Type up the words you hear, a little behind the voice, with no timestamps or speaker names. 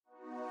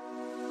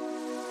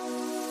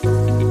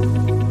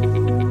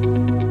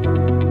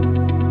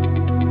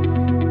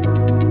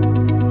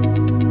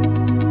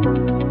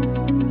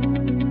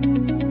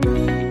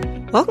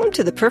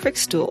Welcome to The Perfect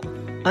Stool,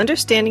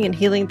 Understanding and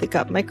Healing the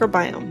Gut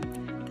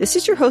Microbiome. This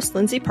is your host,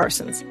 Lindsay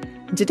Parsons,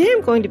 and today I'm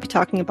going to be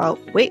talking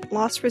about weight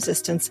loss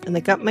resistance in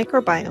the gut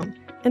microbiome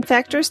and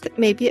factors that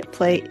may be at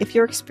play if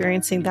you're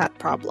experiencing that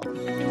problem.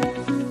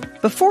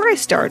 Before I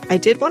start, I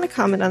did want to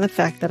comment on the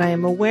fact that I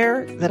am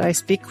aware that I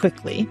speak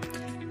quickly,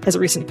 as a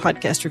recent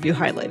podcast review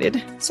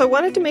highlighted, so I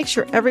wanted to make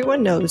sure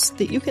everyone knows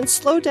that you can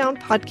slow down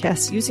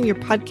podcasts using your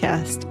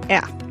podcast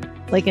app.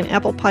 Like in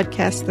Apple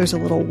Podcasts, there's a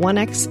little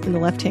 1x in the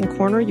left-hand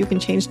corner. You can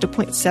change to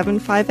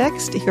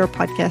 0.75x to hear a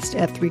podcast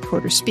at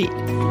 3/4 speed.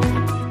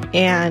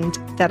 And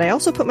that I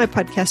also put my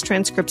podcast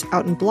transcripts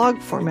out in blog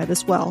format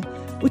as well,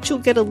 which you'll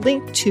get a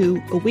link to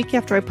a week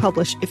after I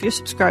publish if you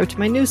subscribe to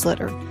my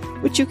newsletter,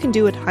 which you can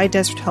do at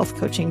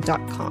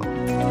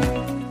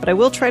highdeserthealthcoaching.com. But I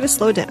will try to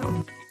slow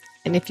down.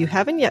 And if you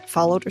haven't yet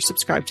followed or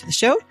subscribed to the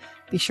show,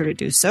 be sure to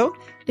do so.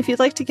 If you'd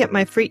like to get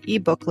my free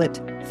e-booklet,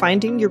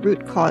 Finding Your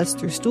Root Cause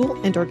Through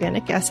Stool and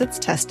Organic Acids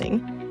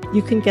Testing,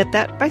 you can get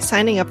that by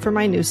signing up for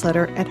my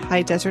newsletter at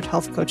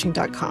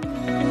highdeserthealthcoaching.com.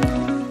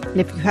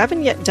 And if you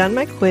haven't yet done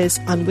my quiz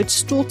on which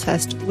stool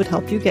test would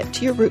help you get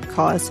to your root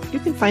cause, you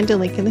can find a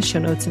link in the show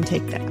notes and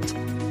take that.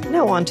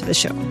 Now on to the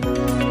show.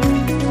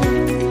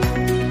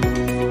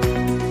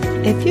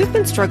 If you've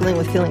been struggling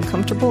with feeling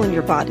comfortable in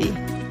your body,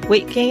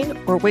 weight gain,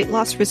 or weight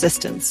loss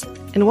resistance,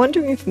 and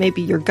wondering if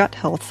maybe your gut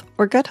health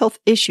or gut health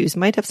issues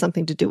might have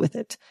something to do with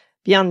it,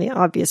 beyond the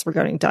obvious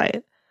regarding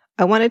diet,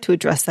 I wanted to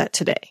address that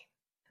today.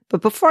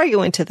 But before I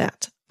go into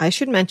that, I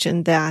should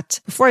mention that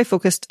before I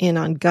focused in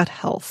on gut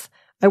health,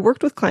 I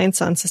worked with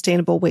clients on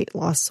sustainable weight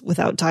loss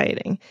without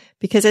dieting,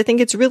 because I think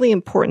it's really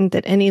important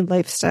that any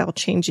lifestyle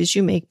changes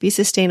you make be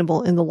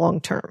sustainable in the long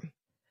term.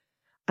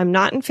 I'm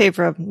not in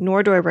favor of,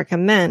 nor do I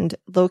recommend,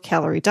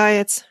 low-calorie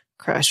diets,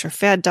 crash or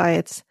fad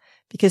diets,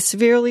 because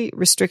severely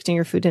restricting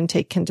your food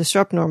intake can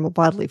disrupt normal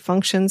bodily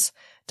functions,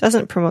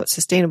 doesn't promote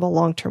sustainable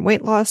long-term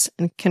weight loss,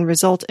 and can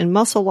result in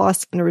muscle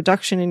loss and a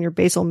reduction in your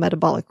basal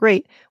metabolic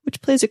rate,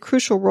 which plays a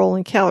crucial role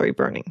in calorie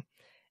burning.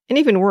 And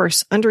even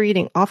worse,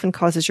 undereating often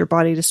causes your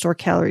body to store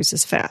calories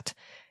as fat.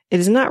 It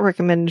is not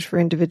recommended for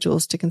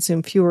individuals to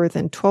consume fewer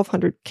than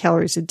 1,200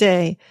 calories a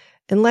day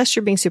unless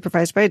you're being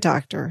supervised by a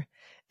doctor.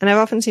 And I've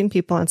often seen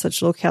people on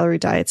such low-calorie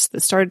diets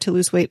that started to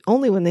lose weight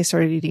only when they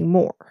started eating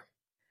more.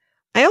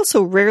 I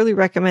also rarely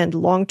recommend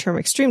long-term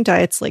extreme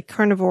diets like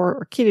carnivore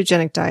or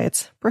ketogenic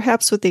diets,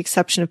 perhaps with the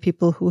exception of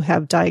people who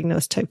have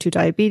diagnosed type 2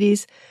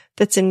 diabetes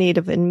that's in need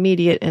of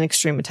immediate and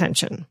extreme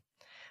attention.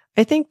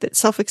 I think that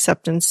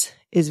self-acceptance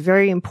is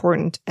very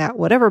important at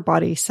whatever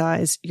body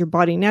size your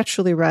body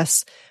naturally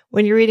rests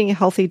when you're eating a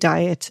healthy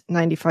diet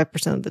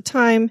 95% of the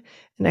time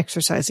and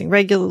exercising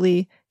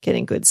regularly,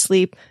 getting good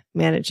sleep,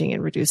 managing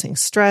and reducing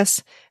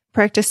stress,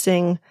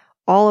 practicing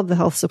all of the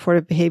health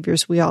supportive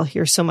behaviors we all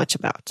hear so much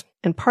about.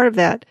 And part of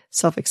that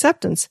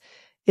self-acceptance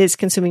is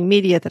consuming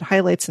media that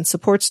highlights and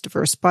supports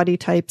diverse body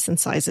types and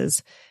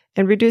sizes,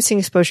 and reducing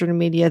exposure to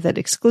media that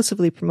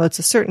exclusively promotes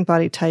a certain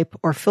body type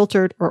or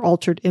filtered or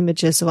altered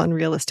images of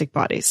unrealistic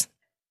bodies.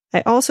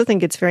 I also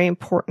think it's very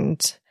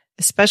important,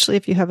 especially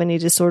if you have any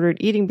disordered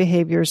eating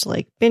behaviors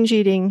like binge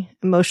eating,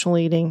 emotional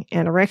eating,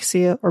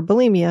 anorexia, or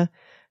bulimia,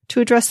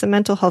 to address the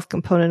mental health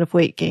component of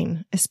weight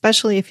gain,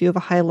 especially if you have a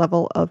high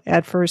level of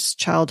adverse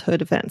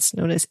childhood events,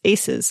 known as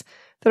ACEs,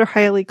 that are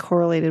highly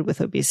correlated with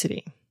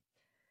obesity.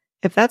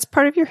 If that's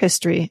part of your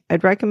history,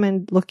 I'd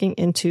recommend looking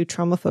into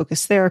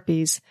trauma-focused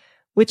therapies,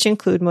 which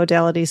include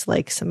modalities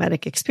like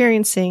somatic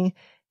experiencing,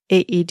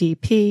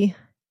 AEDP,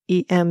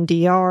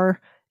 EMDR,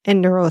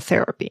 and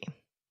neurotherapy.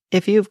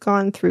 If you've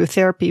gone through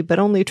therapy but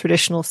only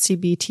traditional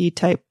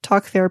CBT-type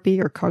talk therapy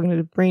or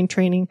cognitive brain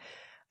training,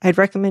 I'd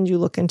recommend you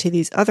look into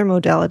these other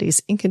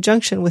modalities in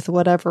conjunction with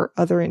whatever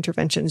other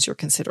interventions you're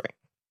considering.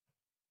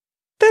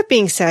 That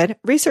being said,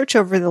 research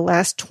over the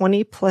last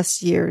 20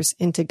 plus years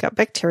into gut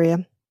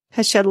bacteria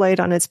has shed light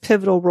on its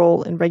pivotal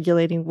role in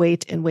regulating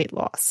weight and weight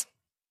loss.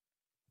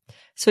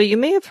 So you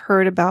may have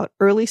heard about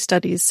early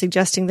studies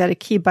suggesting that a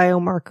key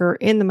biomarker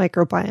in the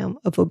microbiome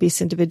of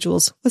obese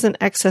individuals was an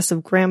excess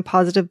of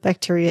gram-positive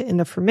bacteria in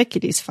the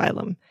Firmicutes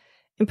phylum,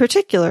 in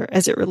particular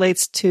as it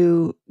relates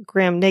to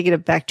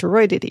gram-negative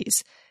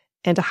Bacteroidetes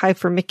and a high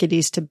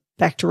Firmicutes to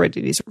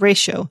Bacteroidetes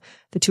ratio,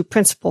 the two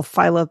principal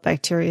phyla of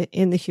bacteria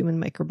in the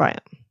human microbiome.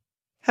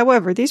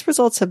 However, these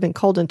results have been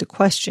called into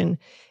question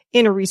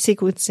in a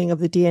resequencing of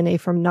the DNA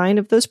from 9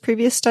 of those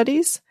previous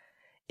studies.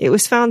 It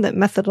was found that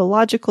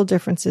methodological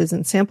differences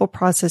in sample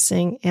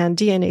processing and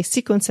DNA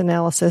sequence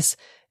analysis,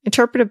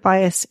 interpretive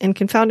bias, and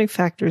confounding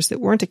factors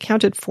that weren't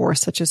accounted for,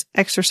 such as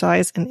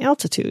exercise and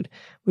altitude,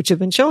 which have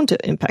been shown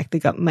to impact the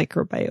gut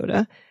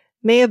microbiota,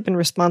 may have been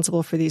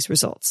responsible for these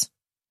results.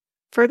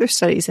 Further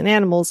studies in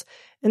animals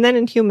and then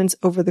in humans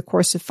over the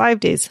course of 5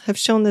 days have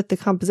shown that the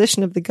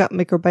composition of the gut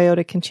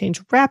microbiota can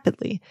change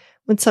rapidly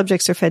when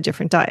subjects are fed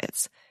different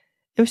diets.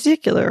 In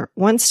particular,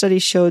 one study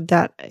showed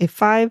that a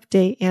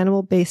 5-day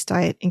animal-based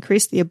diet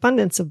increased the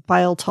abundance of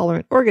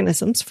bile-tolerant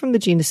organisms from the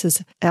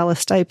genuses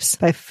Allostipes,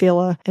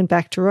 Biphyla, and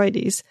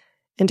Bacteroides,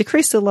 and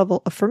decreased the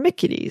level of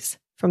Firmicutes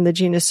from the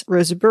genus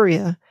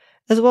Roseburia,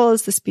 as well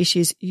as the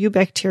species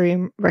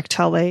Eubacterium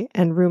rectale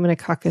and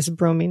Ruminococcus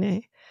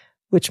bromine,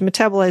 which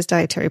metabolize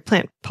dietary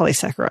plant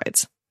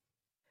polysaccharides.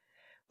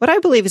 What I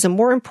believe is a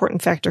more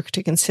important factor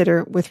to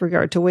consider with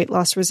regard to weight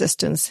loss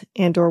resistance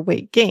and/or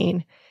weight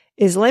gain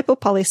is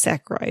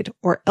lipopolysaccharide,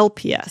 or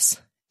LPS,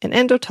 an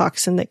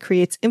endotoxin that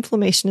creates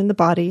inflammation in the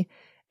body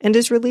and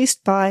is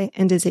released by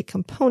and is a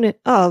component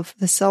of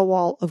the cell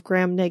wall of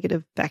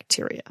gram-negative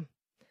bacteria.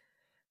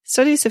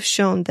 Studies have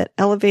shown that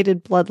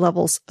elevated blood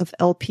levels of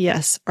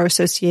LPS are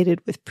associated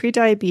with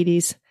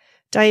prediabetes,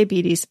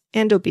 diabetes,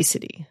 and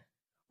obesity,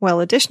 while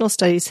additional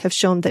studies have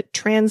shown that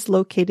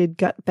translocated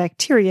gut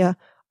bacteria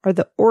are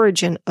the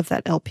origin of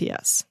that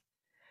LPS.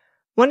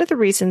 One of the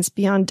reasons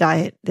beyond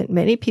diet that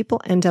many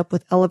people end up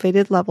with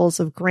elevated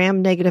levels of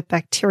gram-negative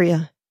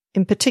bacteria,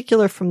 in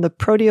particular from the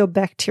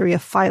Proteobacteria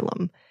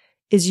phylum,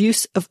 is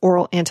use of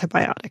oral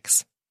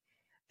antibiotics.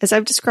 As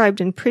I've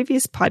described in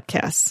previous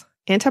podcasts,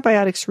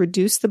 antibiotics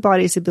reduce the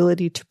body's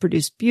ability to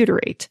produce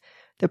butyrate,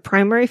 the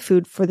primary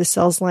food for the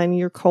cells lining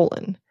your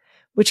colon,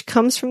 which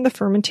comes from the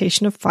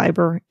fermentation of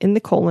fiber in the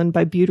colon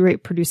by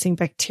butyrate-producing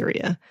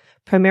bacteria,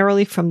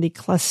 primarily from the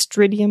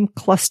Clostridium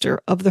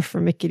cluster of the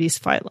Firmicutes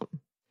phylum.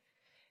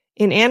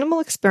 In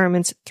animal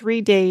experiments, 3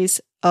 days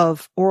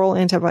of oral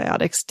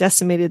antibiotics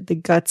decimated the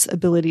gut's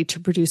ability to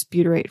produce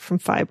butyrate from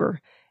fiber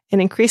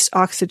and increased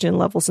oxygen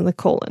levels in the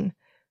colon,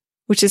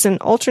 which is an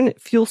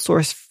alternate fuel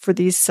source for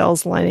these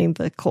cells lining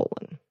the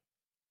colon.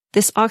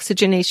 This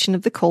oxygenation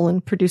of the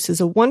colon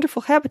produces a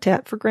wonderful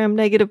habitat for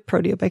gram-negative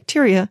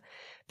proteobacteria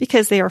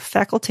because they are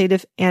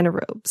facultative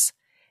anaerobes,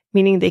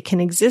 meaning they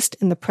can exist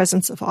in the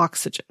presence of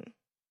oxygen.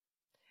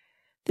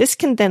 This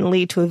can then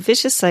lead to a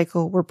vicious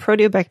cycle where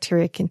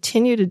proteobacteria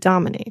continue to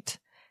dominate,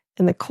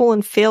 and the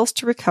colon fails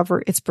to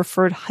recover its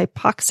preferred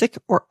hypoxic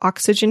or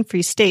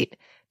oxygen-free state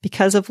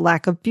because of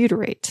lack of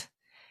butyrate,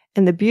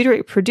 and the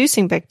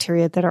butyrate-producing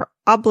bacteria that are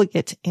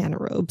obligate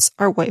anaerobes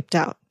are wiped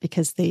out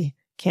because they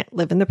can't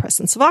live in the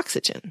presence of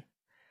oxygen.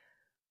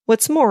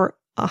 What's more,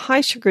 a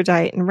high-sugar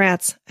diet in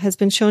rats has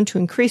been shown to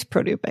increase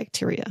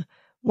proteobacteria,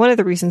 one of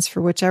the reasons for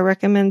which I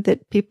recommend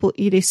that people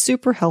eat a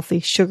super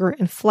healthy sugar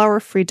and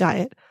flour-free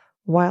diet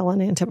while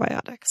on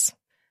antibiotics.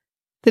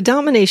 The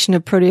domination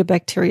of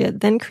proteobacteria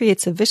then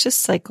creates a vicious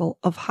cycle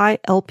of high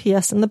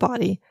LPS in the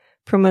body,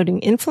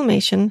 promoting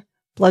inflammation,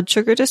 blood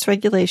sugar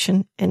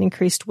dysregulation, and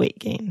increased weight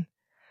gain.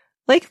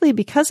 Likely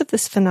because of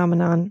this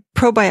phenomenon,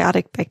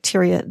 probiotic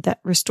bacteria that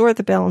restore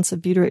the balance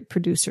of butyrate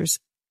producers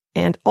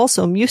and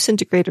also mucin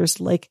degraders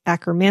like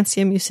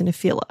Akkermansia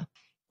muciniphila,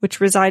 which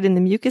reside in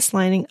the mucus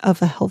lining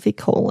of a healthy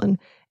colon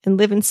and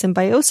live in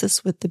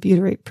symbiosis with the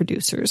butyrate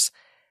producers,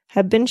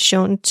 have been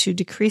shown to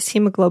decrease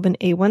hemoglobin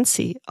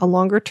A1C, a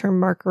longer-term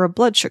marker of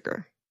blood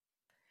sugar.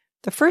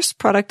 The first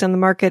product on the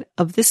market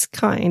of this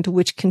kind,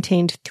 which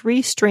contained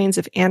 3 strains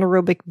of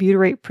anaerobic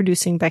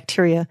butyrate-producing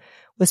bacteria,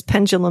 was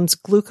Pendulum's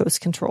Glucose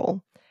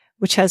Control,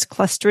 which has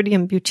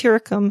Clostridium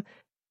butyricum,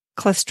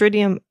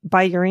 Clostridium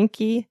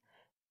byurinki,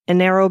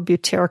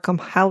 Anaerobutyricum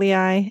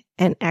hallei,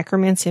 and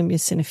Akkermansia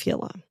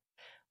muciniphila.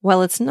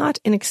 While it's not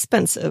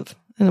inexpensive,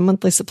 and a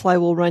monthly supply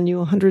will run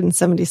you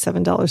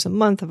 $177 a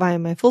month via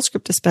my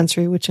Fullscript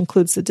dispensary, which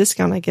includes the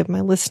discount I give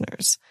my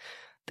listeners,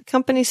 the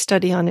company's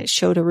study on it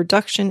showed a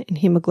reduction in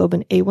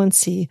hemoglobin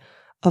A1C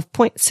of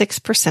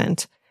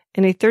 0.6%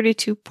 and a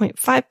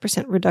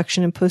 32.5%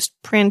 reduction in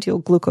postprandial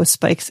glucose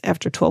spikes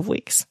after 12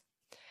 weeks.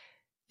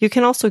 You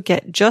can also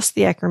get just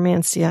the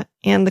Akkermansia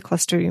and the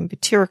Clostridium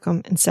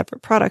butyricum in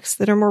separate products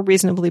that are more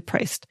reasonably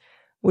priced,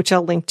 which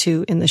I'll link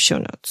to in the show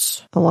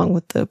notes, along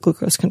with the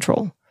glucose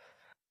control.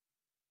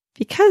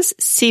 Because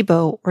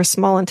SIBO, or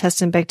small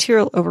intestine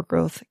bacterial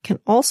overgrowth, can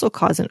also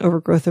cause an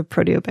overgrowth of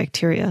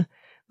proteobacteria,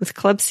 with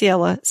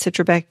Klebsiella,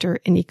 Citrobacter,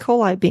 and E.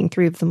 coli being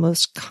 3 of the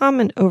most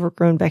common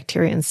overgrown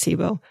bacteria in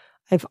SIBO,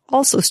 I've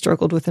also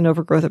struggled with an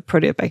overgrowth of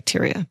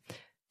proteobacteria,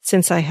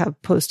 since I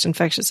have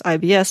post-infectious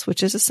IBS,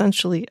 which is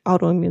essentially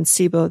autoimmune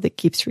SIBO that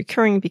keeps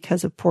recurring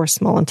because of poor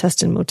small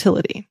intestine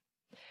motility.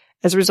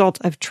 As a result,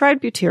 I've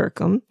tried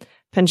Butyricum,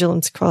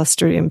 Pendulum's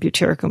Clostridium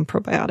butyricum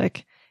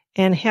probiotic,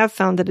 and have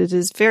found that it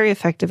is very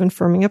effective in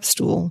firming up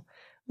stool,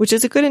 which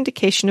is a good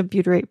indication of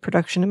butyrate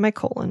production in my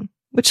colon,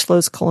 which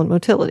slows colon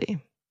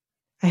motility.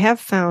 I have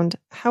found,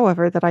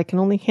 however, that I can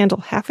only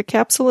handle half a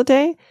capsule a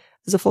day,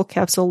 as a full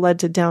capsule led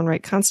to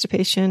downright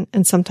constipation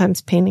and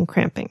sometimes pain and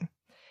cramping.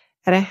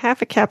 At a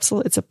half a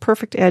capsule, it's a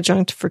perfect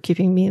adjunct for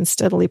keeping me in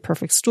steadily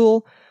perfect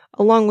stool,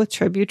 along with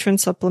Tributrin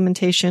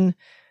supplementation,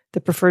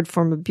 the preferred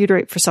form of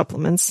butyrate for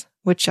supplements,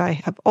 which I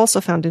have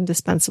also found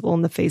indispensable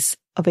in the face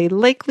of a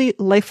likely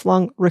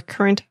lifelong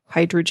recurrent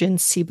hydrogen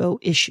SIBO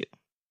issue.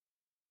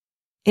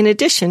 In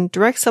addition,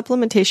 direct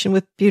supplementation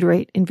with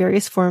butyrate in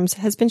various forms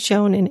has been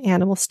shown in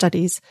animal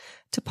studies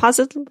to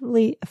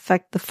positively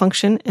affect the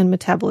function and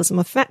metabolism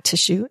of fat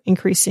tissue,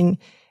 increasing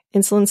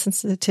insulin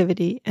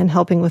sensitivity and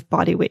helping with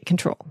body weight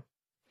control.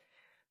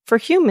 For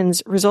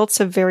humans, results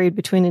have varied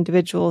between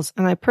individuals,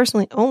 and I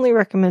personally only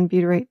recommend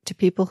butyrate to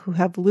people who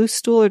have loose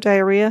stool or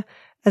diarrhea,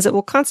 as it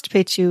will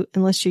constipate you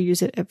unless you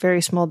use it at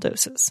very small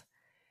doses.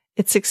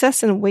 Its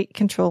success in weight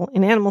control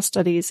in animal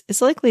studies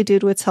is likely due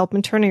to its help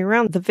in turning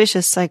around the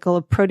vicious cycle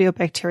of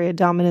proteobacteria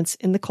dominance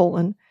in the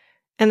colon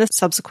and the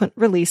subsequent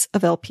release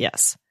of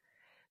LPS.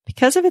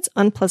 Because of its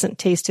unpleasant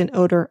taste and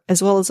odor,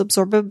 as well as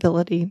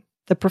absorbability,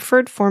 the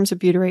preferred forms of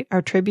butyrate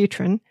are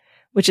Tributrin,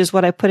 which is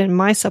what I put in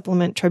my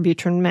supplement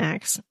Tributrin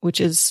Max,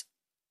 which is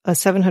a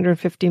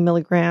 750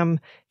 milligram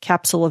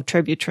capsule of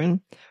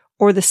Tributrin,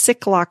 or the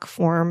Cicloc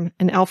form,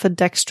 an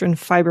alpha-dextrin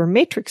fiber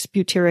matrix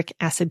butyric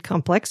acid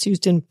complex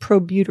used in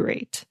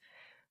Probutyrate,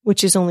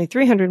 which is only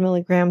 300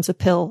 milligrams a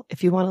pill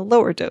if you want a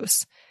lower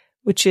dose,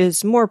 which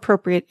is more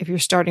appropriate if you're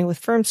starting with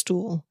firm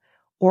stool,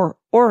 or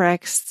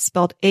Aurex,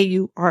 spelled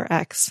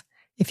AURX,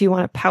 if you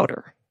want a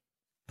powder.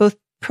 Both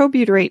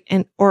Probutyrate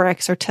and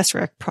Aurex are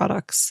Tesseract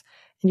products,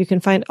 and you can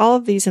find all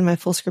of these in my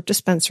Fullscript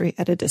dispensary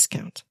at a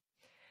discount.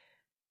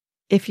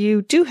 If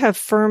you do have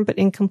firm but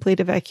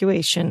incomplete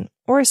evacuation,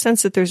 or a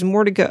sense that there's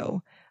more to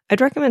go, I'd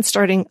recommend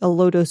starting a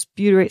low-dose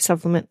butyrate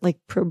supplement like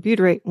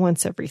Probutyrate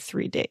once every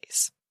 3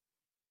 days.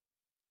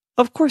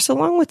 Of course,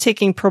 along with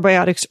taking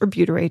probiotics or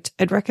butyrate,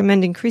 I'd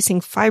recommend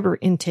increasing fiber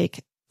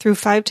intake through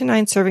 5 to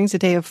 9 servings a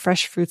day of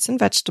fresh fruits and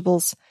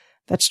vegetables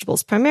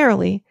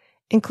primarily,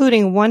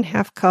 including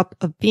 1/2 cup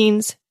of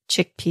beans,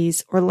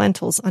 chickpeas, or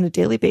lentils on a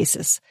daily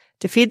basis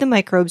to feed the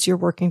microbes you're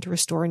working to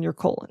restore in your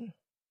colon.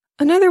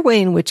 Another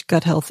way in which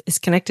gut health is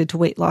connected to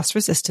weight loss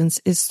resistance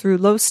is through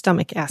low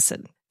stomach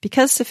acid.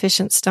 Because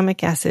sufficient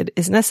stomach acid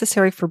is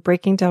necessary for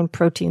breaking down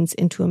proteins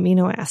into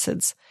amino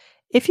acids,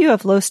 if you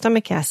have low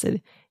stomach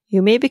acid,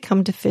 you may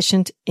become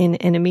deficient in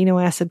an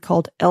amino acid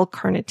called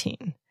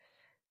L-carnitine.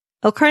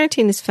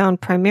 L-carnitine is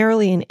found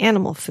primarily in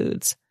animal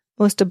foods,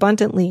 most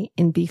abundantly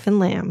in beef and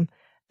lamb,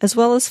 as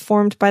well as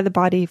formed by the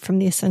body from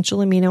the essential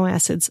amino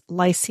acids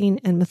lysine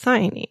and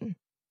methionine.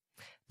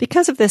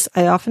 Because of this,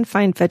 I often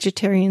find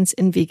vegetarians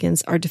and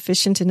vegans are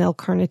deficient in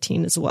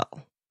L-carnitine as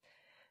well.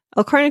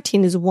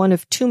 L-carnitine is one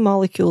of 2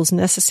 molecules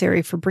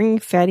necessary for bringing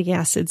fatty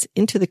acids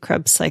into the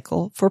Krebs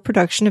cycle for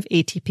production of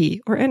ATP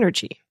or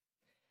energy.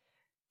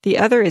 The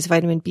other is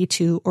vitamin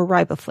B2 or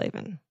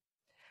riboflavin.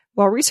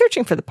 While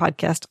researching for the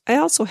podcast, I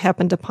also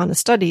happened upon a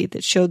study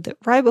that showed that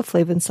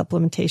riboflavin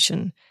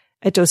supplementation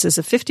at doses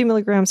of 50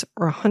 milligrams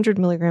or 100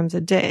 milligrams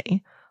a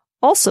day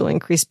also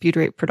increased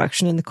butyrate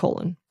production in the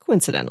colon,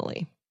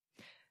 coincidentally.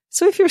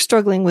 So if you're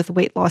struggling with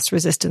weight loss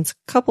resistance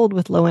coupled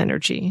with low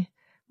energy,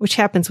 which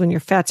happens when your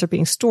fats are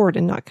being stored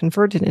and not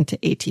converted into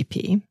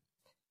ATP,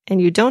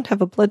 and you don't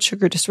have a blood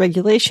sugar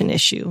dysregulation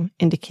issue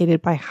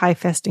indicated by high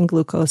fasting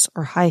glucose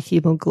or high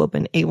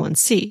hemoglobin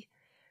A1C,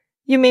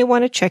 you may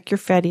want to check your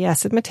fatty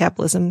acid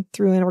metabolism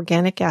through an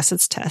organic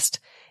acids test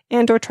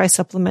and or try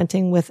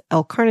supplementing with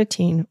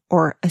L-carnitine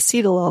or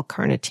acetyl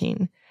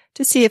L-carnitine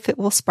to see if it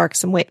will spark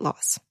some weight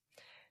loss.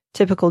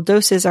 Typical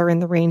doses are in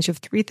the range of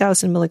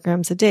 3,000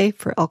 milligrams a day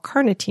for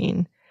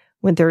L-carnitine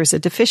when there is a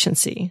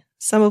deficiency,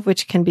 some of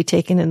which can be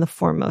taken in the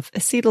form of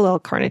acetyl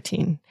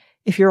L-carnitine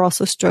if you're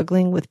also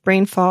struggling with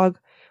brain fog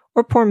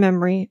or poor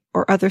memory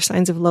or other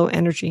signs of low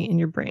energy in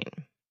your brain.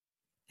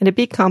 And a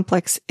B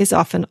complex is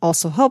often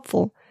also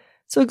helpful,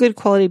 so a good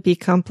quality B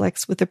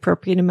complex with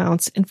appropriate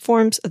amounts and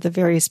forms of the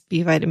various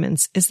B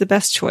vitamins is the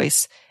best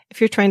choice if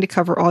you're trying to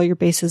cover all your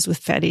bases with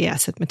fatty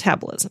acid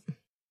metabolism.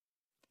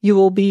 You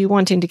will be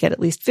wanting to get at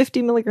least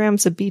 50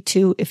 milligrams of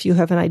B2 if you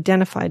have an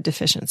identified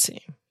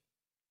deficiency.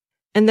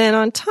 And then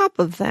on top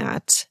of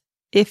that,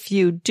 if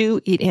you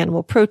do eat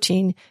animal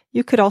protein,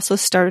 you could also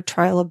start a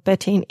trial of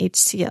betaine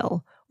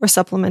HCl or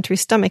supplementary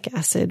stomach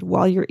acid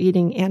while you're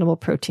eating animal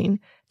protein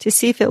to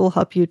see if it will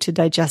help you to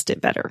digest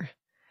it better.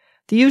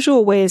 The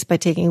usual way is by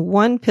taking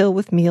 1 pill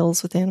with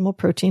meals with animal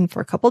protein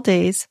for a couple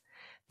days,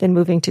 then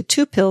moving to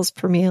 2 pills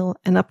per meal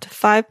and up to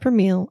 5 per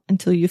meal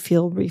until you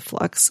feel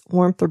reflux,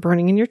 warmth, or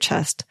burning in your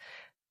chest.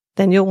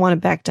 Then you'll want to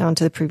back down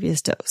to the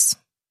previous dose.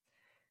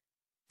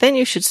 Then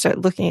you should start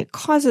looking at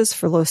causes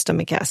for low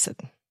stomach acid.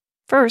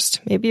 First,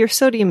 maybe your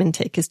sodium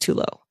intake is too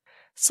low.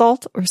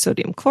 Salt or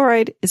sodium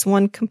chloride is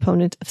one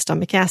component of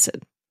stomach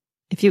acid.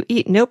 If you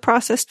eat no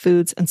processed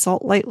foods and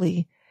salt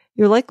lightly,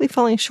 you're likely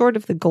falling short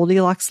of the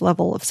Goldilocks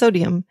level of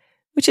sodium,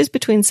 which is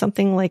between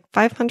something like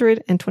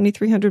 500 and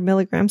 2,300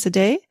 milligrams a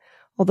day,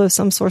 although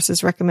some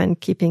sources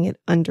recommend keeping it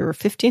under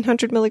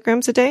 1,500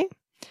 milligrams a day.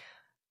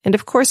 And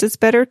of course, it's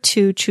better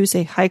to choose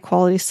a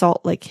high-quality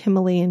salt like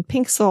Himalayan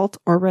pink salt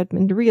or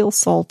Redmond real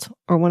salt,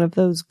 or one of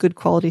those good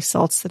quality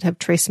salts that have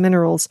trace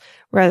minerals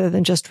rather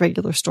than just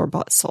regular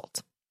store-bought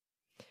salt.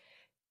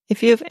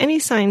 If you have any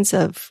signs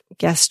of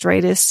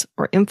gastritis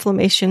or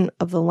inflammation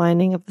of the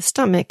lining of the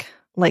stomach,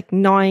 like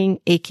gnawing,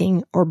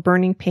 aching, or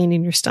burning pain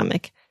in your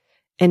stomach,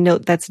 and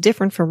note that's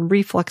different from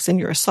reflux in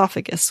your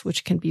esophagus,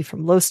 which can be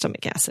from low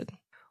stomach acid,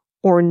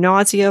 or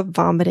nausea,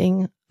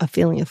 vomiting, a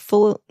feeling of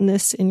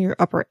fullness in your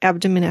upper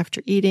abdomen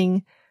after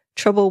eating,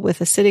 trouble with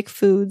acidic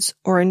foods,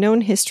 or a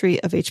known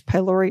history of H.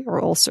 pylori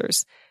or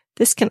ulcers,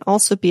 this can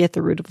also be at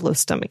the root of low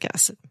stomach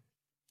acid.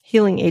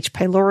 Healing H.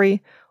 pylori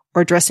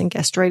or addressing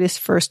gastritis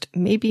first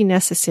may be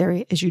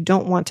necessary, as you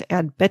don't want to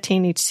add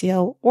betaine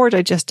HCl or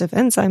digestive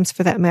enzymes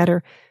for that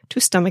matter to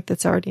a stomach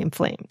that's already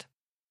inflamed.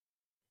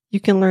 You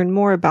can learn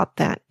more about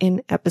that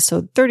in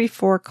episode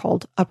 34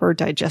 called Upper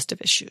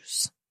Digestive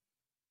Issues.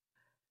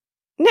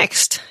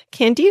 Next,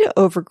 candida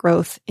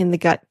overgrowth in the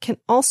gut can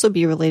also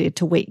be related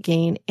to weight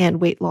gain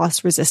and weight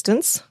loss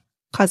resistance,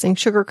 causing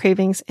sugar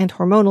cravings and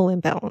hormonal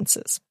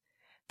imbalances.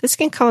 This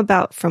can come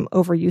about from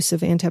overuse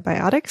of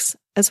antibiotics,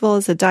 as well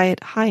as a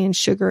diet high in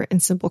sugar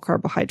and simple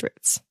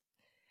carbohydrates.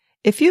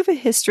 If you have a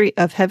history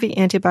of heavy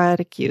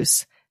antibiotic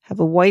use, have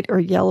a white or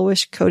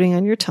yellowish coating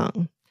on your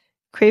tongue,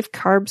 crave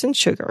carbs and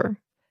sugar,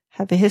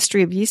 have a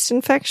history of yeast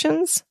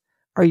infections,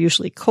 are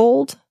usually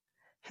cold,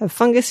 have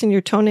fungus in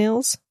your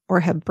toenails, or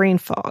have brain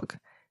fog,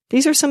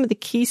 these are some of the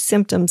key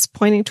symptoms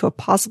pointing to a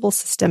possible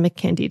systemic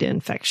candida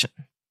infection.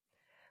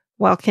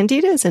 While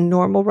candida is a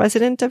normal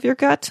resident of your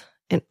gut,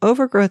 an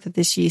overgrowth of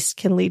this yeast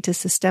can lead to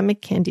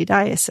systemic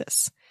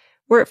candidiasis,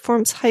 where it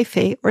forms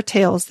hyphae or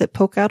tails that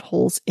poke out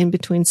holes in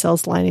between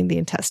cells lining the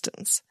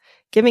intestines,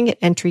 giving it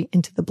entry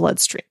into the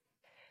bloodstream.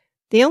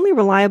 The only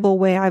reliable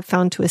way I've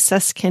found to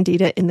assess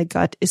candida in the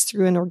gut is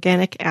through an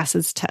organic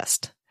acids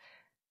test.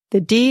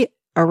 The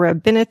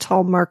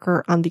D-arabinitol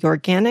marker on the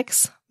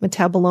organics,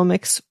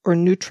 metabolomics, or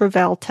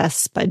Nutraval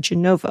tests by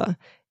Genova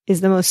is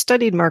the most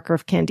studied marker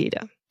of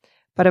candida.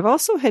 But I've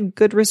also had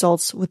good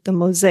results with the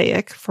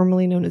Mosaic,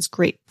 formerly known as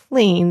Great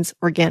Plains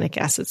Organic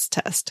Acids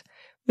Test,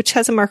 which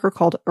has a marker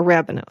called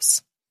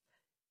arabinose.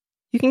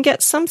 You can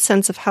get some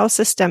sense of how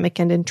systemic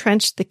and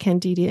entrenched the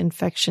candida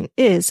infection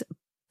is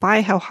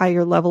by how high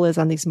your level is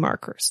on these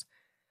markers.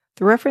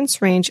 The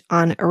reference range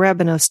on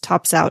arabinose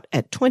tops out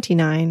at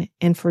 29,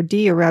 and for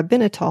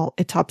D-arabinitol,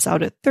 it tops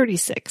out at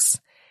 36.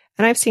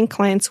 And I've seen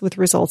clients with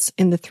results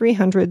in the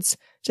 300s,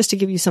 just to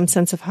give you some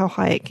sense of how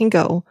high it can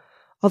go,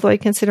 although I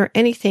consider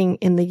anything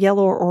in the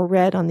yellow or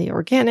red on the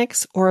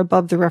organics or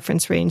above the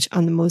reference range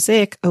on the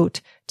Mosaic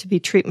oat to be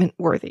treatment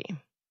worthy.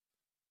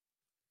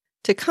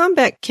 To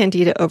combat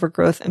candida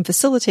overgrowth and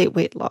facilitate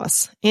weight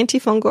loss,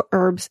 antifungal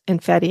herbs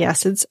and fatty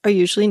acids are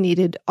usually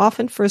needed,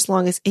 often for as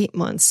long as 8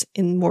 months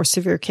in more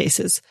severe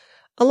cases,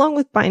 along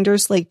with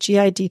binders like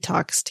GI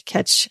Detox to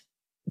catch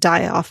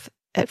die-off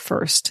at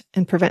first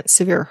and prevent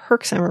severe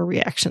Herxheimer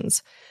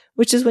reactions,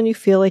 which is when you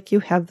feel like you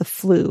have the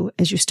flu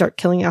as you start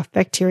killing off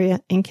bacteria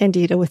and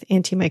candida with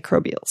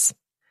antimicrobials.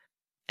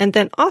 And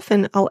then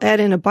often I'll add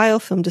in a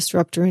biofilm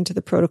disruptor into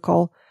the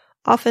protocol,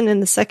 often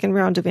in the second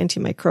round of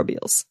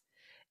antimicrobials.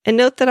 And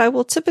note that I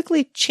will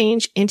typically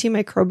change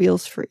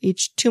antimicrobials for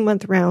each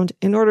 2-month round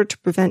in order to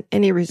prevent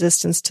any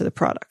resistance to the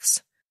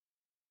products.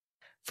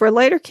 For a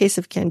lighter case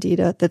of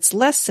candida that's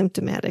less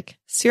symptomatic,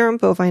 serum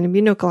bovine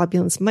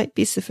immunoglobulins might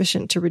be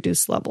sufficient to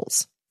reduce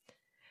levels.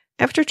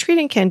 After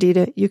treating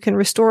candida, you can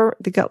restore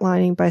the gut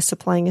lining by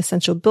supplying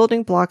essential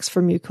building blocks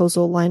for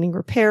mucosal lining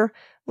repair,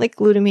 like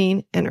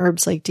glutamine and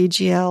herbs like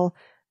DGL,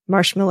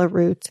 marshmallow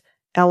root,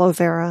 aloe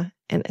vera,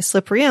 and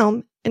slippery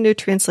elm, and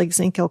nutrients like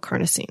zinc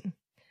L-carnosine.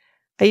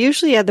 I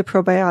usually add the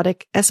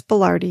probiotic S.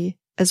 boulardii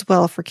as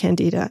well for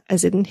candida,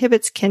 as it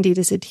inhibits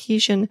candida's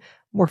adhesion,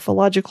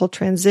 morphological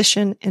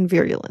transition, and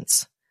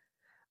virulence.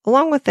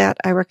 Along with that,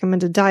 I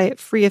recommend a diet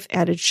free of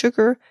added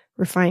sugar,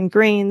 refined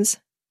grains,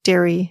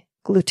 dairy,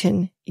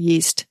 gluten,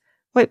 yeast,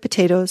 white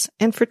potatoes,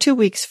 and for 2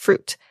 weeks,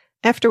 fruit,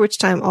 after which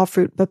time all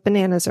fruit but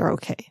bananas are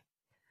okay.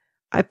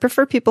 I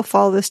prefer people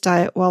follow this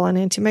diet while on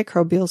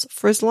antimicrobials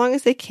for as long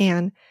as they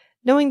can,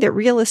 knowing that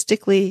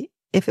realistically,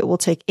 if it will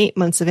take 8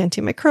 months of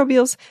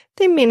antimicrobials,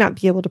 they may not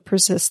be able to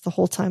persist the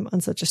whole time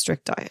on such a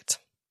strict diet.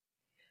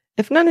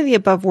 If none of the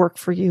above work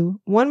for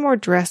you, one more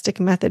drastic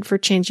method for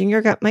changing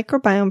your gut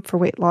microbiome for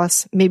weight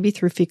loss may be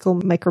through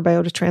fecal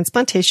microbiota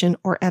transplantation,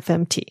 or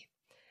FMT.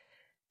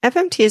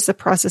 FMT is the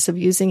process of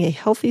using a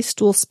healthy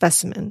stool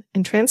specimen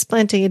and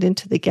transplanting it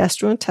into the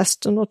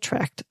gastrointestinal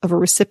tract of a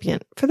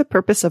recipient for the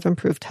purpose of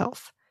improved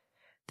health.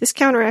 This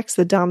counteracts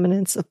the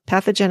dominance of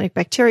pathogenic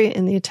bacteria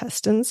in the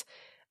intestines,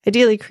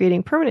 ideally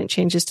creating permanent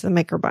changes to the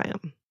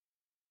microbiome.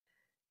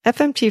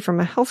 FMT from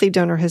a healthy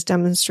donor has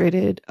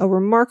demonstrated a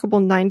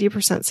remarkable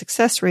 90%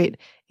 success rate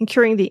in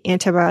curing the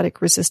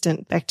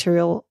antibiotic-resistant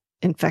bacterial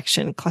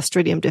infection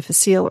Clostridium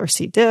difficile, or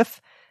C. diff,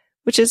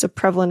 which is a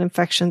prevalent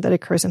infection that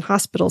occurs in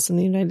hospitals in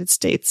the United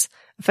States,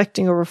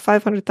 affecting over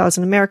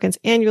 500,000 Americans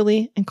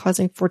annually and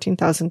causing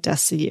 14,000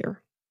 deaths a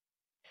year.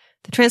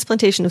 The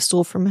transplantation of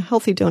stool from a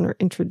healthy donor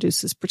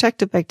introduces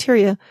protective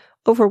bacteria,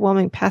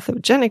 overwhelming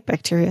pathogenic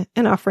bacteria,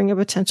 and offering a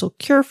potential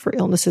cure for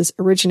illnesses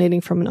originating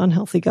from an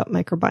unhealthy gut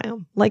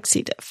microbiome, like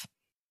C. diff.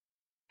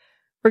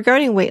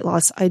 Regarding weight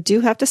loss, I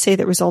do have to say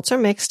that results are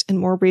mixed and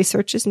more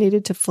research is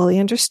needed to fully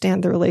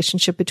understand the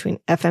relationship between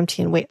FMT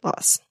and weight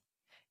loss.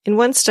 In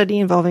one study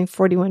involving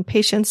 41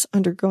 patients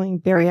undergoing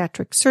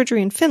bariatric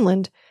surgery in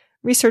Finland,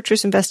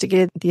 researchers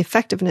investigated the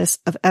effectiveness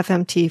of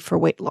FMT for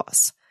weight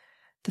loss.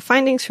 The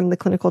findings from the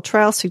clinical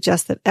trial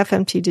suggest that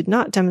FMT did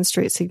not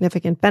demonstrate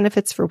significant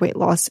benefits for weight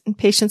loss in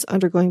patients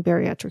undergoing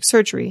bariatric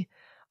surgery,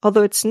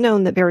 although it's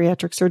known that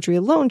bariatric surgery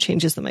alone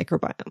changes the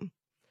microbiome.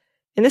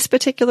 In this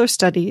particular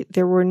study,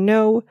 there were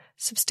no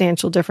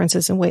substantial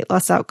differences in weight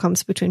loss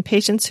outcomes between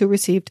patients who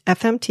received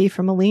FMT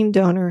from a lean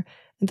donor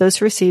and those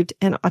who received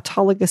an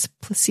autologous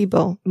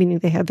placebo, meaning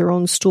they had their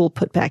own stool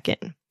put back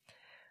in.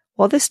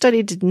 While this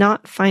study did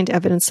not find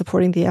evidence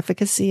supporting the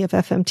efficacy of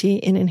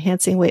FMT in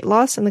enhancing weight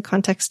loss in the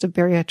context of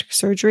bariatric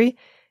surgery,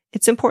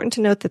 it's important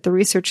to note that the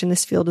research in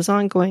this field is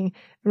ongoing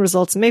and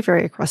results may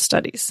vary across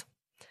studies.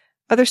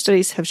 Other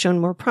studies have shown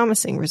more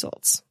promising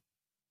results.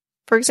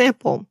 For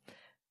example,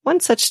 one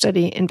such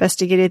study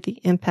investigated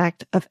the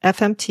impact of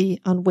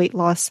FMT on weight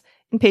loss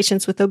in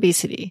patients with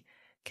obesity,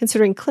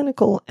 considering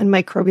clinical and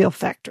microbial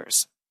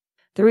factors.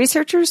 The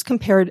researchers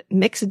compared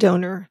mixed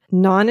donor,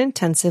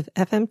 non-intensive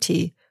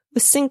FMT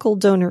with single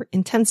donor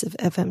intensive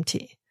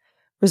FMT.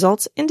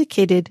 Results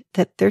indicated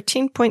that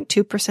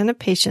 13.2% of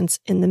patients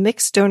in the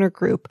mixed donor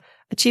group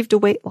achieved a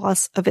weight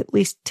loss of at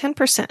least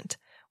 10%,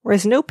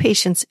 whereas no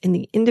patients in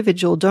the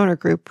individual donor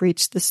group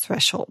reached this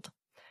threshold.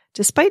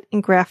 Despite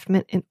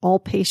engraftment in all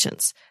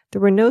patients,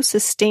 there were no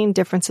sustained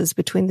differences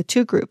between the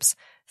two groups,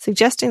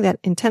 suggesting that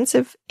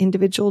intensive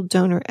individual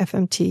donor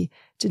FMT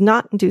did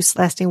not induce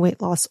lasting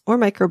weight loss or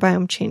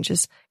microbiome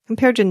changes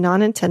compared to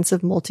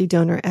non-intensive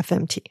multi-donor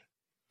FMT.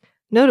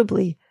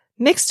 Notably,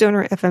 mixed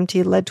donor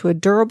FMT led to a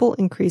durable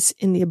increase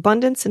in the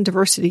abundance and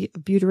diversity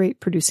of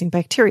butyrate-producing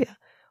bacteria,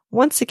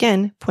 once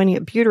again pointing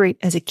at butyrate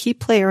as a key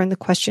player in the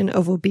question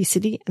of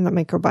obesity and the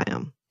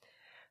microbiome.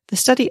 The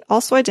study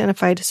also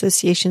identified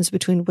associations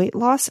between weight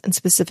loss and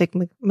specific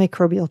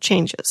microbial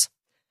changes.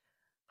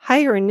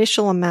 Higher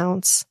initial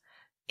amounts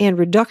and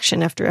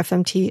reduction after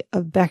FMT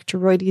of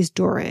Bacteroides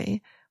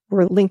doré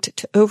were linked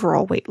to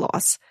overall weight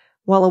loss,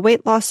 while a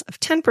weight loss of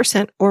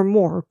 10% or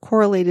more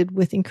correlated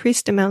with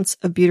increased amounts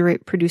of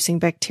butyrate-producing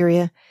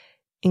bacteria,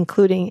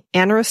 including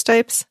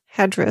Anorostipes,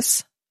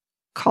 Hadrus,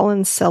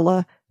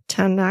 Collinsella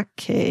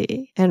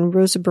tannaceae, and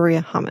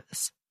Roseburia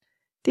humus.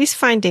 These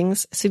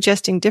findings,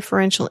 suggesting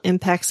differential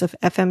impacts of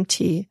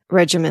FMT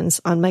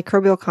regimens on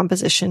microbial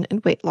composition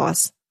and weight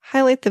loss,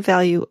 highlight the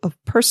value of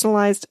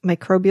personalized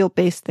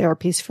microbial-based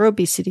therapies for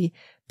obesity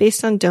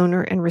based on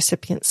donor and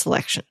recipient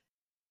selection.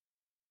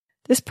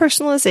 This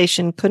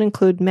personalization could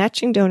include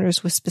matching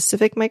donors with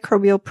specific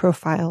microbial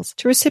profiles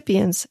to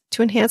recipients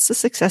to enhance the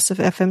success of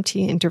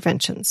FMT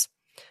interventions,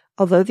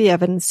 although the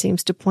evidence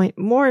seems to point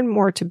more and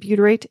more to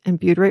butyrate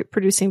and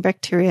butyrate-producing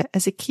bacteria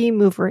as a key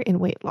mover in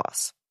weight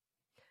loss.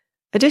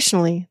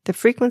 Additionally, the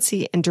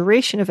frequency and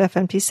duration of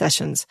FMT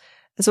sessions,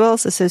 as well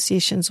as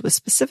associations with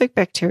specific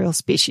bacterial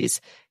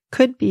species,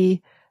 could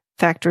be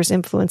factors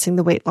influencing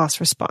the weight loss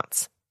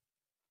response.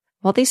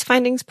 While these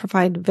findings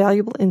provide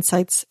valuable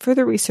insights,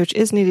 further research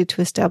is needed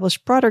to establish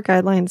broader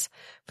guidelines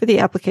for the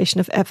application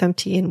of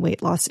FMT in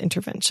weight loss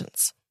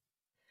interventions.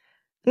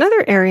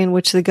 Another area in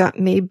which the gut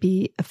may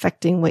be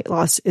affecting weight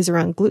loss is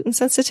around gluten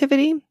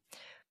sensitivity.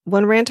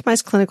 One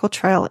randomized clinical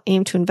trial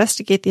aimed to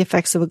investigate the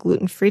effects of a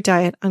gluten-free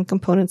diet on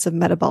components of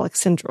metabolic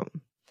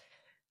syndrome.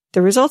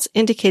 The results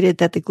indicated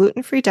that the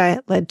gluten-free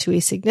diet led to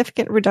a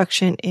significant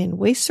reduction in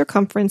waist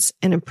circumference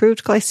and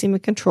improved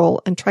glycemic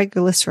control and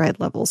triglyceride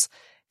levels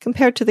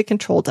compared to the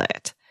control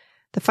diet.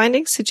 The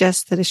findings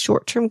suggest that a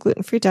short-term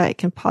gluten-free diet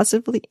can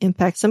positively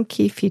impact some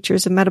key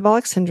features of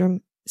metabolic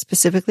syndrome,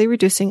 specifically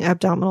reducing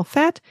abdominal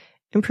fat,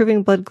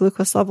 improving blood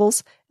glucose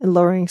levels, and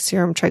lowering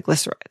serum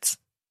triglycerides.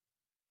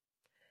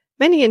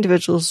 Many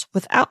individuals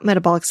without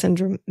metabolic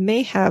syndrome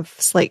may have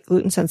slight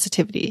gluten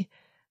sensitivity,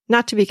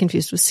 not to be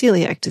confused with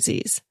celiac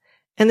disease,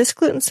 and this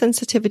gluten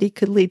sensitivity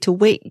could lead to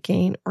weight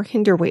gain or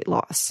hinder weight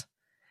loss.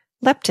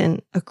 Leptin,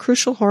 a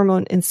crucial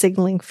hormone in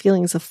signaling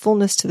feelings of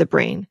fullness to the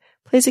brain,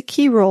 plays a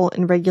key role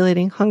in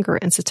regulating hunger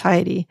and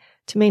satiety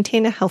to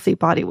maintain a healthy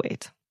body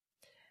weight.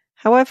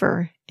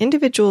 However,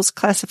 individuals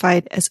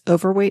classified as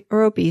overweight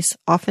or obese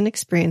often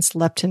experience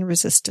leptin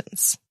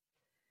resistance.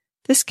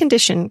 This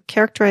condition,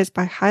 characterized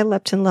by high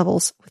leptin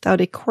levels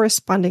without a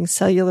corresponding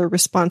cellular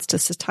response to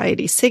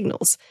satiety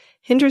signals,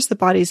 hinders the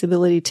body's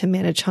ability to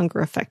manage hunger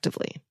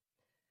effectively.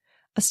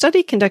 A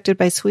study conducted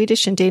by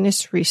Swedish and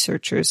Danish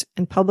researchers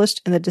and published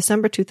in the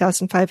December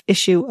 2005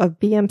 issue of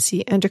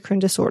BMC Endocrine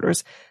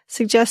Disorders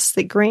suggests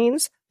that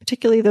grains,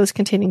 particularly those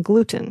containing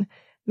gluten,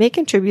 may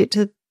contribute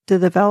to the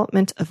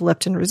development of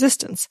leptin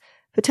resistance,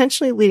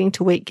 potentially leading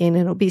to weight gain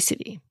and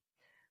obesity.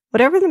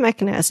 Whatever the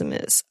mechanism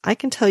is, I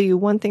can tell you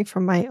one thing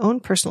from my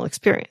own personal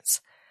experience.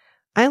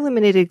 I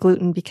eliminated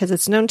gluten because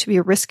it's known to be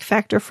a risk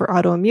factor for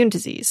autoimmune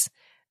disease,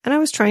 and I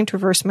was trying to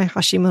reverse my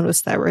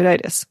Hashimoto's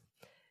thyroiditis.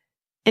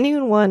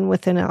 Anyone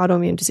with an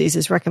autoimmune disease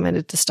is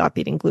recommended to stop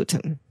eating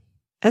gluten.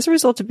 As a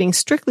result of being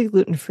strictly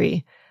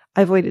gluten-free,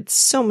 I avoided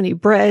so many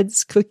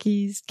breads,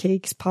 cookies,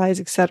 cakes, pies,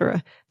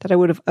 etc. that I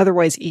would have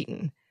otherwise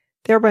eaten,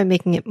 thereby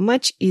making it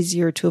much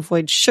easier to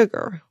avoid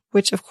sugar,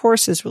 which of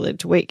course is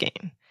related to weight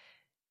gain.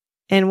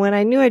 And when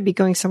I knew I'd be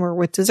going somewhere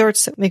with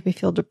desserts that make me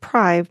feel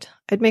deprived,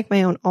 I'd make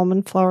my own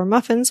almond flour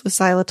muffins with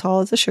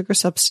xylitol as a sugar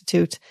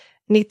substitute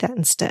and eat that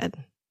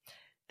instead.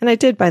 And I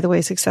did, by the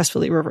way,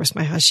 successfully reverse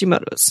my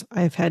Hashimoto's.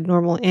 I've had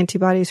normal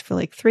antibodies for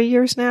like 3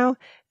 years now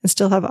and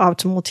still have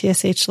optimal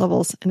TSH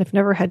levels and have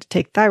never had to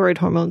take thyroid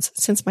hormones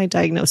since my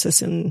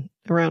diagnosis in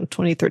around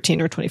 2013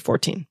 or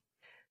 2014.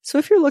 So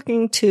if you're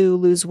looking to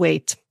lose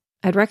weight,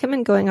 I'd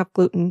recommend going off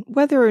gluten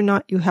whether or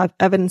not you have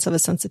evidence of a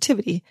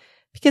sensitivity,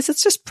 because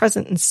it's just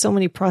present in so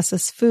many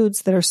processed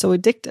foods that are so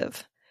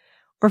addictive.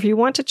 Or if you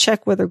want to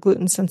check whether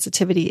gluten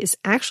sensitivity is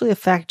actually a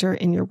factor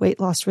in your weight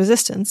loss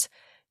resistance,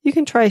 you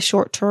can try a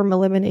short-term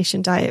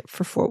elimination diet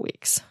for 4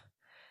 weeks.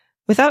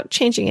 Without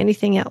changing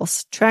anything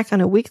else, track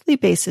on a weekly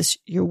basis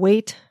your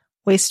weight,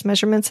 waist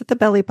measurements at the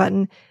belly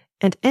button,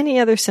 and any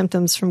other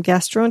symptoms from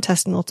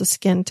gastrointestinal to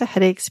skin to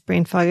headaches,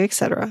 brain fog,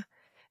 etc.,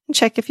 and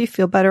check if you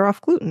feel better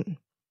off gluten.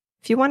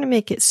 If you want to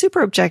make it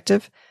super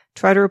objective,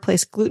 try to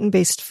replace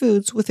gluten-based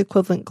foods with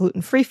equivalent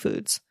gluten-free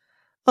foods,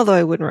 although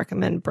I wouldn't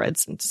recommend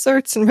breads and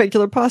desserts and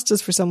regular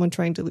pastas for someone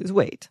trying to lose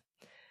weight.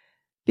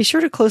 Be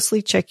sure to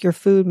closely check your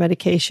food,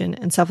 medication,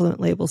 and supplement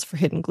labels for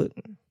hidden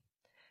gluten.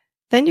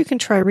 Then you can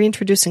try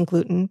reintroducing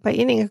gluten by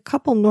eating a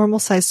couple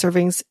normal-sized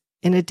servings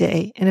in a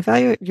day and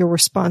evaluate your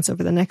response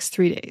over the next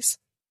 3 days.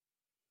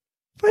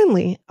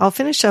 Finally, I'll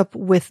finish up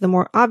with the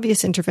more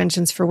obvious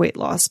interventions for weight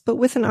loss, but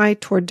with an eye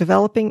toward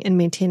developing and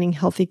maintaining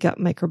healthy gut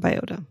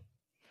microbiota.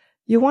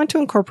 You'll want to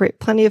incorporate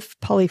plenty of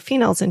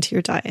polyphenols into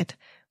your diet,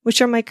 which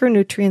are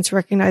micronutrients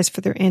recognized for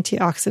their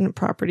antioxidant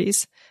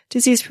properties,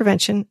 disease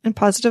prevention, and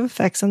positive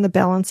effects on the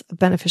balance of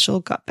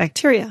beneficial gut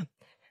bacteria.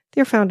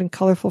 They are found in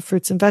colorful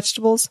fruits and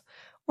vegetables,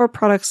 or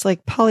products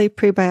like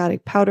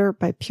polyprebiotic powder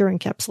by Pure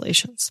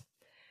Encapsulations.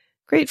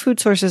 Great food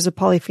sources of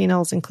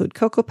polyphenols include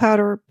cocoa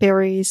powder,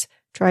 berries,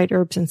 dried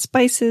herbs and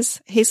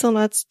spices,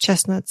 hazelnuts,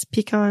 chestnuts,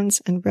 pecans,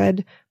 and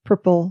red,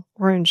 purple,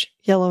 orange,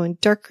 yellow, and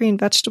dark green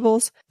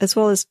vegetables, as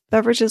well as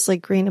beverages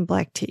like green and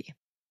black tea.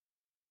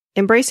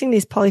 Embracing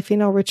these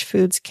polyphenol-rich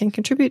foods can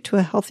contribute to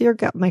a healthier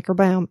gut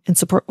microbiome and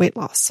support weight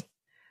loss.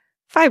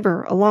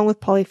 Fiber, along with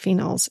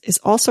polyphenols, is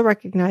also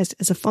recognized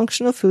as a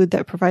functional food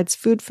that provides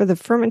food for the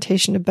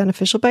fermentation of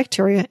beneficial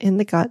bacteria in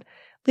the gut,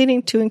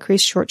 leading to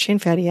increased short-chain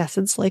fatty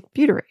acids like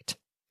butyrate.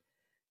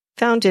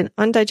 Found in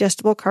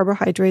undigestible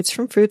carbohydrates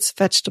from fruits,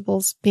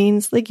 vegetables,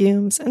 beans,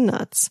 legumes, and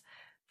nuts,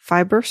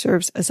 fiber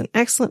serves as an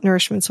excellent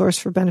nourishment source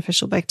for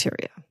beneficial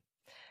bacteria.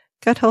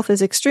 Gut health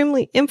is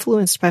extremely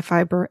influenced by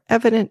fiber,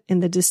 evident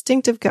in the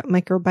distinctive gut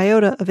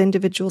microbiota of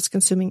individuals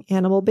consuming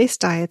animal-based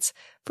diets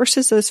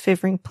versus those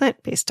favoring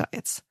plant-based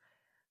diets.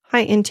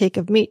 High intake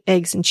of meat,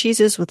 eggs, and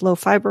cheeses with low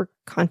fiber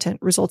content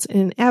results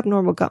in an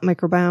abnormal gut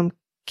microbiome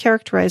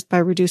characterized by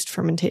reduced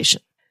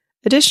fermentation.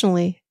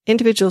 Additionally,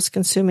 individuals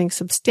consuming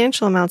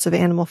substantial amounts of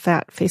animal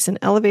fat face an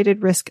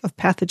elevated risk of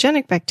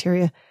pathogenic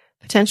bacteria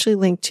potentially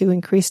linked to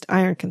increased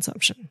iron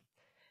consumption.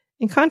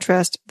 In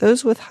contrast,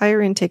 those with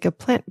higher intake of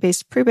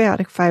plant-based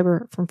prebiotic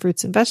fiber from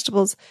fruits and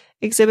vegetables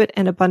exhibit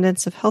an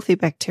abundance of healthy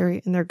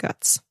bacteria in their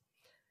guts.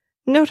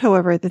 Note,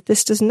 however, that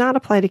this does not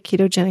apply to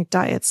ketogenic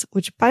diets,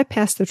 which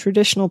bypass the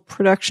traditional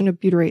production of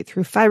butyrate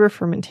through fiber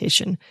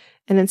fermentation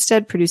and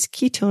instead produce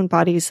ketone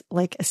bodies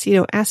like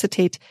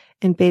acetoacetate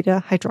and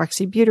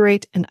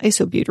beta-hydroxybutyrate and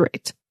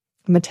isobutyrate,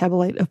 a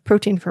metabolite of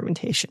protein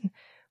fermentation,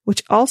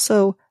 which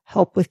also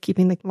help with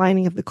keeping the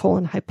lining of the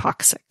colon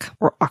hypoxic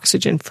or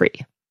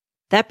oxygen-free.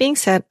 That being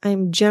said, I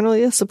am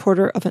generally a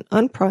supporter of an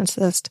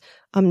unprocessed,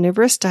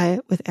 omnivorous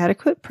diet with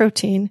adequate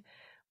protein,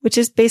 which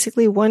is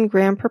basically 1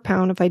 gram per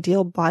pound of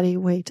ideal body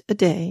weight a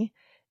day,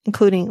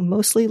 including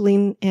mostly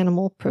lean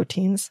animal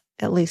proteins,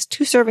 at least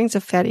 2 servings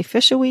of fatty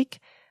fish a week,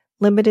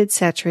 limited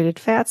saturated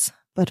fats,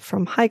 but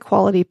from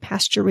high-quality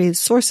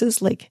pasture-raised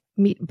sources like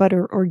meat,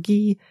 butter, or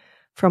ghee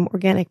from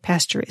organic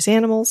pasture-raised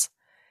animals.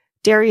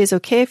 Dairy is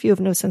okay if you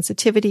have no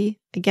sensitivity,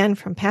 again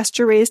from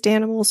pasture-raised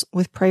animals,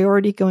 with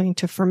priority going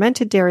to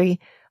fermented dairy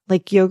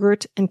like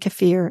yogurt and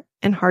kefir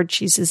and hard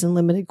cheeses in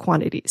limited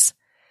quantities.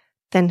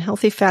 Then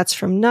healthy fats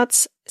from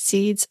nuts,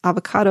 seeds,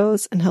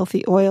 avocados, and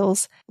healthy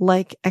oils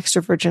like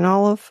extra virgin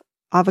olive,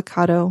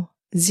 avocado,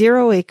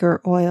 zero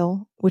acre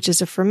oil, which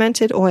is a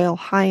fermented oil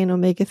high in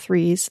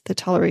omega-3s that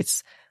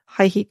tolerates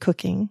high heat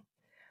cooking,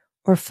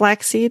 or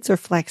flax seeds or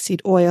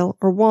flaxseed oil,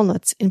 or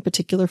walnuts in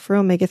particular for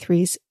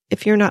omega-3s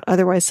if you're not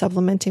otherwise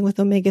supplementing with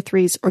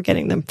omega-3s or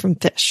getting them from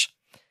fish.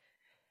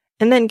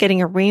 And then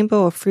getting a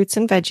rainbow of fruits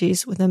and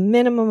veggies with a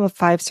minimum of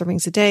 5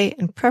 servings a day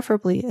and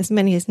preferably as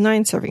many as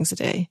 9 servings a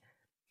day.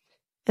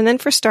 And then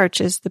for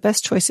starches, the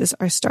best choices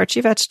are starchy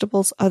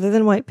vegetables other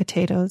than white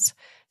potatoes,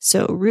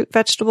 so root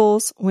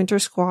vegetables, winter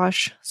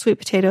squash, sweet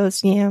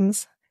potatoes,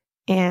 yams,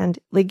 and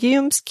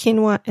legumes,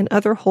 quinoa, and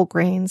other whole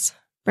grains,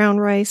 brown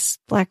rice,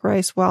 black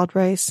rice, wild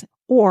rice,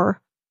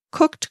 or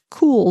cooked,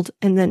 cooled,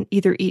 and then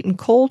either eaten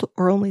cold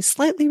or only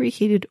slightly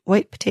reheated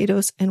white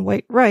potatoes and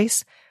white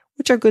rice,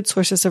 which are good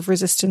sources of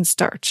resistant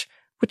starch,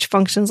 which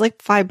functions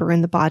like fiber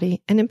in the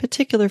body and in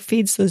particular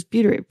feeds those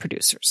butyrate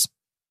producers.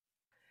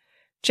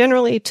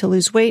 Generally, to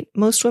lose weight,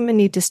 most women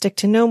need to stick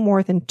to no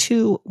more than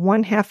 2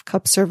 1/2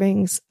 cup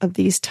servings of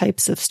these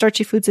types of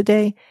starchy foods a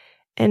day,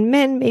 and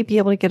men may be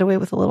able to get away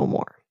with a little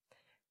more.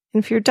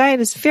 And if your diet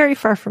is very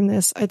far from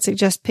this, I'd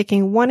suggest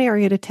picking one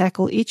area to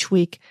tackle each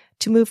week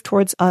to move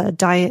towards a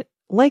diet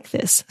like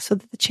this so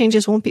that the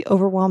changes won't be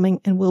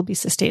overwhelming and will be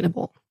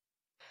sustainable.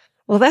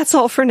 Well, that's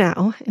all for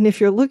now. And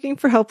if you're looking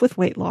for help with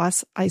weight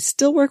loss, I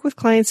still work with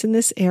clients in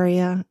this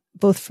area,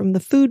 both from the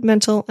food,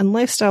 mental, and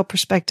lifestyle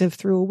perspective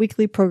through a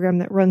weekly program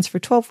that runs for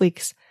 12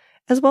 weeks,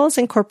 as well as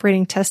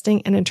incorporating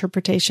testing and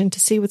interpretation to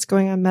see what's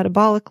going on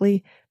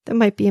metabolically that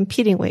might be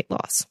impeding weight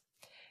loss.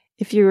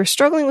 If you're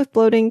struggling with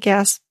bloating,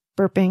 gas,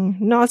 burping,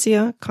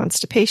 nausea,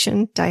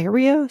 constipation,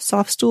 diarrhea,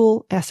 soft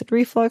stool, acid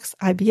reflux,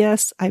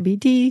 IBS,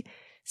 IBD,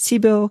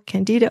 SIBO,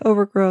 candida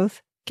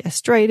overgrowth,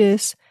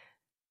 gastritis,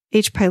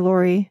 H.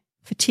 pylori,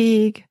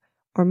 fatigue,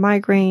 or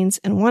migraines,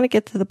 and want to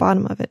get to the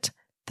bottom of it,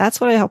 that's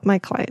what I help my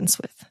clients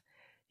with.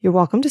 You're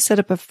welcome to set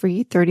up a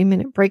free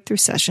 30-minute breakthrough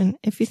session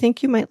if you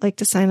think you might like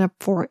to sign up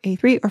for a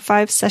 3 or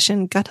 5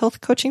 session gut health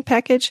coaching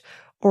package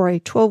or a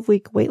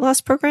 12-week weight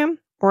loss program,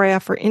 or I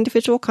offer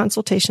individual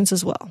consultations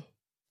as well.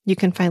 You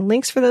can find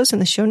links for those in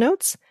the show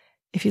notes.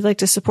 If you'd like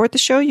to support the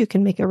show, you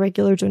can make a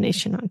regular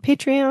donation on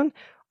Patreon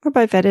or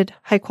buy vetted,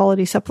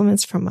 high-quality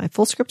supplements from my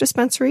Fullscript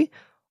dispensary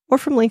or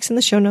from links in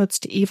the show notes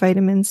to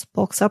eVitamins,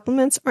 bulk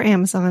supplements, or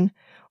Amazon,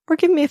 or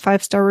give me a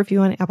 5-star review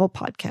on Apple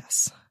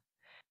Podcasts.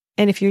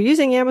 And if you're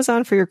using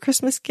Amazon for your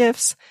Christmas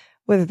gifts,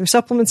 whether they're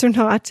supplements or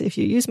not, if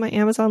you use my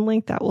Amazon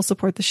link, that will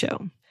support the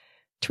show.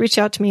 To reach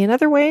out to me in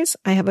other ways,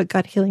 I have a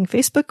Gut Healing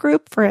Facebook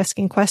group for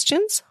asking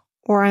questions,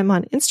 or I'm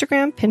on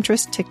Instagram,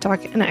 Pinterest,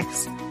 TikTok, and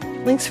X.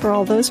 Links for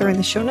all those are in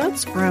the show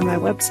notes or on my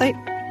website,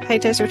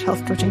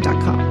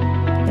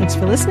 highdeserthealthcoaching.com. Thanks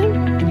for listening,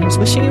 and here's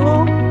wishing you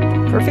all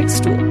the perfect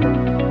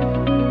stool.